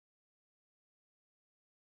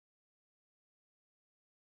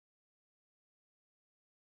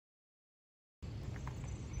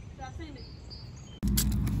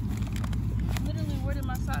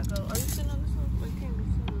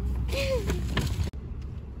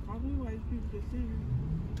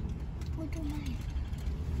Look at mine.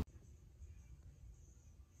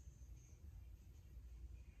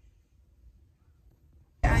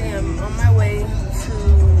 I am on my way to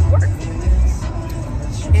work,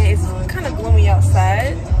 and it's kind of gloomy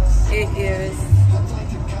outside. It is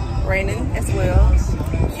raining as well,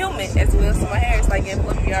 humid as well, so my hair is like getting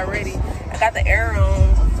fluffy already. I got the air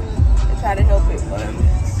on to try to help it, but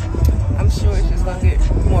I'm sure it's just gonna get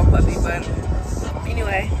more fluffy. But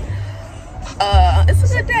anyway, it's a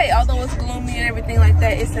good day. Although it's gloomy and everything like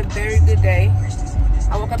that, it's a very good day.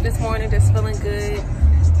 I woke up this morning just feeling good.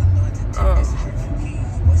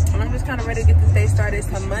 And I'm just kind of ready to get this day started. It's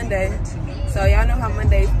a Monday, so y'all know how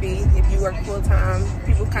Mondays be. If you work full time,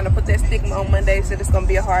 people kind of put that stigma on Mondays that it's gonna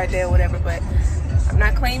be a hard day or whatever, but I'm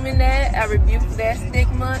not claiming that. I rebuke that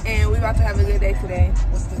stigma, and we're about to have a good day today.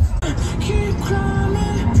 Keep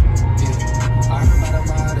climbing.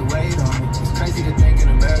 It's crazy to think in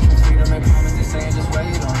American freedom and promises saying just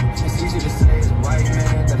wait on. It's easy to say as a white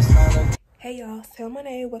man that it's not like. Hey y'all, it's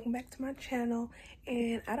Monet. Welcome back to my channel,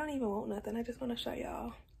 and I don't even want nothing. I just want to show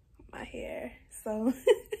y'all my hair. So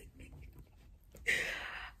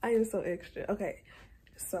I am so extra. Okay,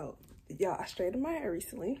 so y'all, I straightened my hair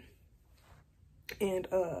recently, and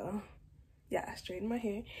yeah, I straightened my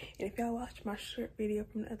hair, and if y'all watched my short video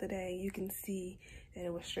from the other day, you can see that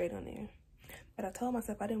it was straight on there. But I told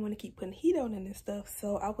myself I didn't want to keep putting heat on it and stuff,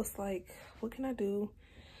 so I was like, what can I do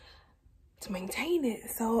to maintain it?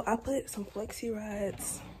 So I put some flexi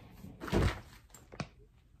rods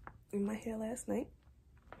in my hair last night,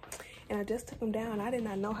 and I just took them down. I did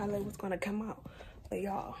not know how they was gonna come out, but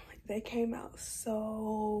y'all, they came out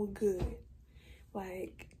so good.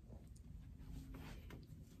 Like,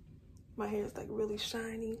 my hair is like really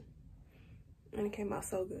shiny, and it came out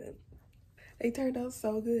so good. They turned out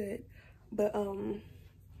so good. But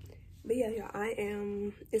yeah, y'all,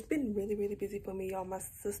 it's been really busy for me, y'all. My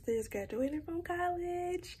sister is graduating from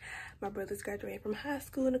college. My brother's graduating from high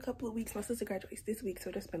school in a couple of weeks. My sister graduates this week,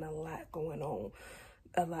 so there's been a lot going on.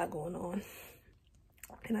 And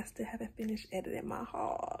I still haven't finished editing my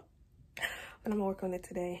haul, but I'm gonna work on it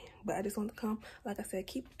today. But I just want to come, like I said,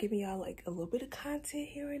 keep giving y'all like a little bit of content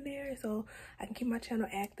here and there so I can keep my channel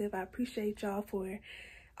active. I appreciate y'all for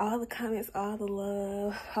all the comments, all the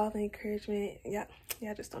love, all the encouragement. Y'all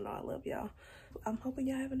just don't know I love y'all. I'm hoping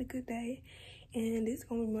y'all having a good day, and this is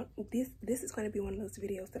gonna be one of those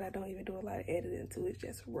videos that I don't even do a lot of editing to. It's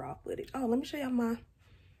just raw footage. Oh, let me show y'all my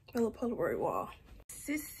little Polaroid wall.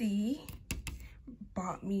 Sissy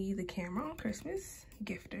bought me the camera on Christmas,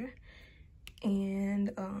 gifter, and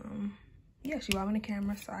yeah, she bought me the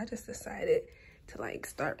camera, so I just decided to like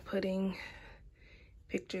start putting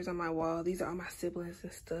pictures on my wall. These are all my siblings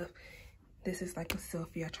and stuff. This is like a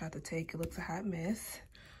selfie I tried to take. It looks a hot mess,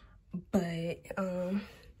 but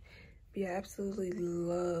yeah, I absolutely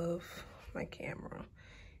love my camera.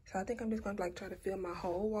 So I think I'm just gonna like try to fill my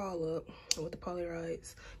whole wall up with the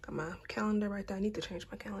Polaroids. Got my calendar right there. I need to change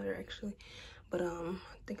my calendar actually, but I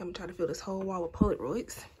think I'm gonna try to fill this whole wall with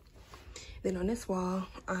Polaroids. Then on this wall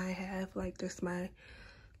I have like just my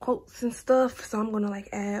quotes and stuff, so I'm gonna like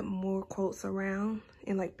add more quotes around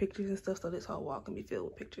and like pictures and stuff, so this whole wall can be filled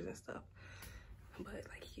with pictures and stuff. But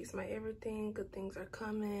like, here's my everything. Good things are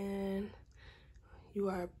coming. You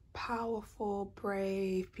are powerful,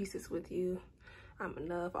 brave, pieces with you. I'm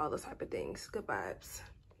enough, all those type of things. Good vibes.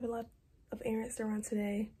 A lot of errands to run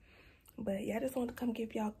today, but yeah, I just wanted to come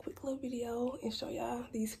give y'all a quick little video and show y'all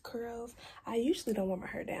these curls. I usually don't want my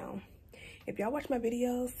hair down. If y'all watch my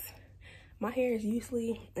videos, my hair is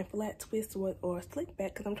usually in flat twist or slick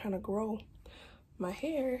back because I'm trying to grow my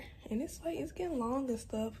hair, and it's like it's getting long and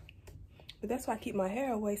stuff. But that's why I keep my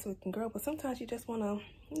hair away so it can grow. But sometimes you just want to,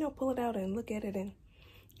 you know, pull it out and look at it and,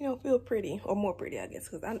 you know, feel pretty, or more pretty, I guess,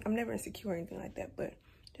 because I'm never insecure or anything like that. But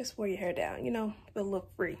just wear your hair down, you know, feel a little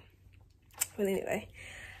free. But anyway,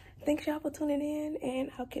 thanks y'all for tuning in, and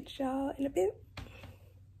I'll catch y'all in a bit.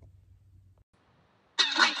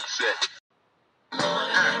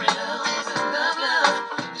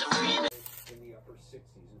 In the upper 60s.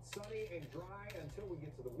 It's sunny and dry until we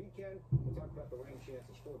get to the weekend. We'll talk about the rain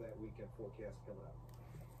chances for that weekend forecast coming up.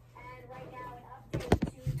 And right now, an update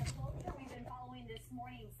to the culture we've been following this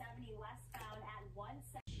morning. 70 westbound at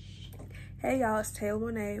 170. Hey y'all, it's Taylor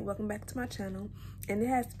Monet. Welcome back to my channel. And it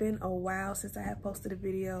has been a while since I have posted a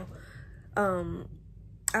video.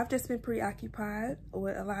 I've just been preoccupied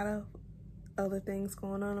with a lot of other things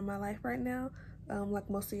going on in my life right now. Like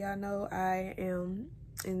most of y'all know, I am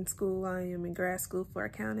in school. I am in grad school for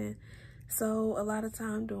accounting. So a lot of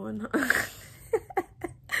time doing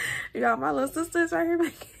y'all, my little sister's right here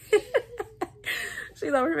making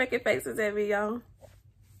she's over here making faces at me, y'all.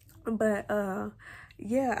 But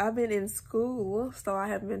yeah, I've been in school, so I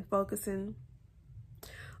have been focusing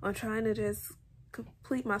on trying to just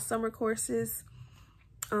complete my summer courses.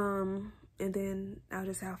 And then I'll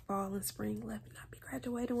just have fall and spring left, and I'll be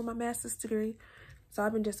graduating with my master's degree. So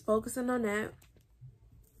I've been just focusing on that.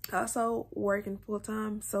 Also working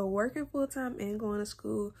full-time. So working full-time and going to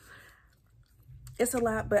school, it's a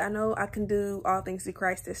lot, but I know I can do all things through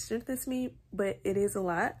Christ that strengthens me, but it is a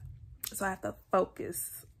lot. So I have to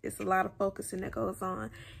focus. It's a lot of focusing that goes on.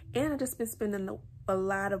 And I've just been spending a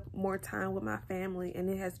lot of more time with my family, and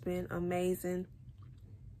it has been amazing.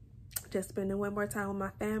 Just spending way more time with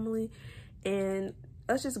my family and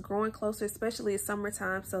us just growing closer, especially it's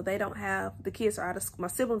summertime. So they don't have, the kids are out of school, my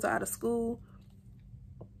siblings are out of school.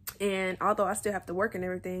 And although I still have to work and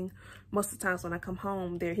everything, most of the times when I come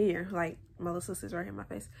home, they're here. Like my little sister's right here in my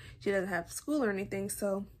face. She doesn't have school or anything.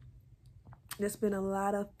 So there's been a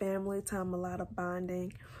lot of family time, a lot of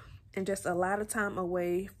bonding, and just a lot of time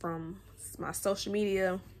away from my social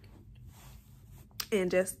media and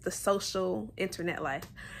just the social internet life.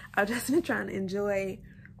 I've just been trying to enjoy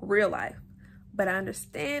real life. But I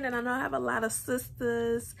understand, and I know I have a lot of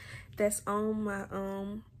sisters that's on my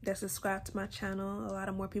that subscribe to my channel. A lot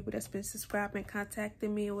of more people that's been subscribing,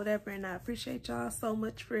 contacting me or whatever, and I appreciate y'all so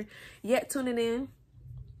much for yet tuning in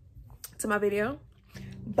to my video.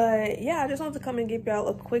 But yeah, I just wanted to come and give y'all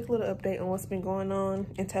a quick little update on what's been going on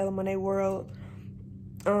in Taylor Monet world.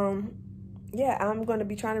 Yeah, I'm going to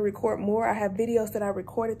be trying to record more. I have videos that I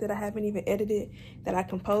recorded that I haven't even edited that I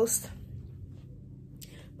can post.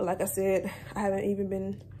 But like I said, I haven't even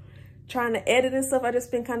been trying to edit and stuff. I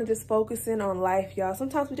just been kind of just focusing on life, y'all.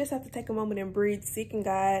 Sometimes we just have to take a moment and breathe, seeking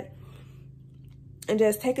God, and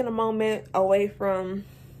just taking a moment away from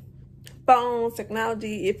phones,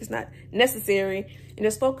 technology, if it's not necessary, and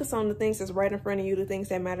just focus on the things that's right in front of you, the things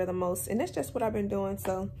that matter the most. And that's just what I've been doing.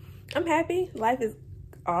 So I'm happy. Life is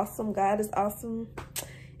awesome. God is awesome.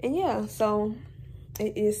 And yeah, so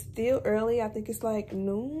it is still early. I think it's like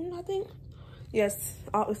noon, I think. Yes,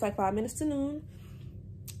 it's like 5 minutes to noon.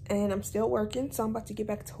 And I'm still working, so I'm about to get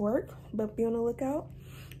back to work. But be on the lookout.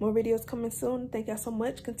 More videos coming soon. Thank y'all so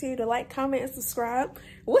much. Continue to like, comment, and subscribe.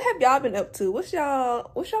 What have y'all been up to? What's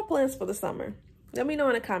y'all plans for the summer? Let me know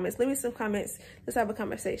in the comments. Leave me some comments. Let's have a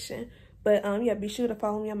conversation. But yeah, be sure to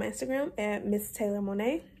follow me on my Instagram at Miss Taylor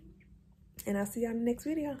Monet. And I'll see y'all in the next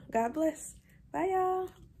video. God bless. Bye, y'all.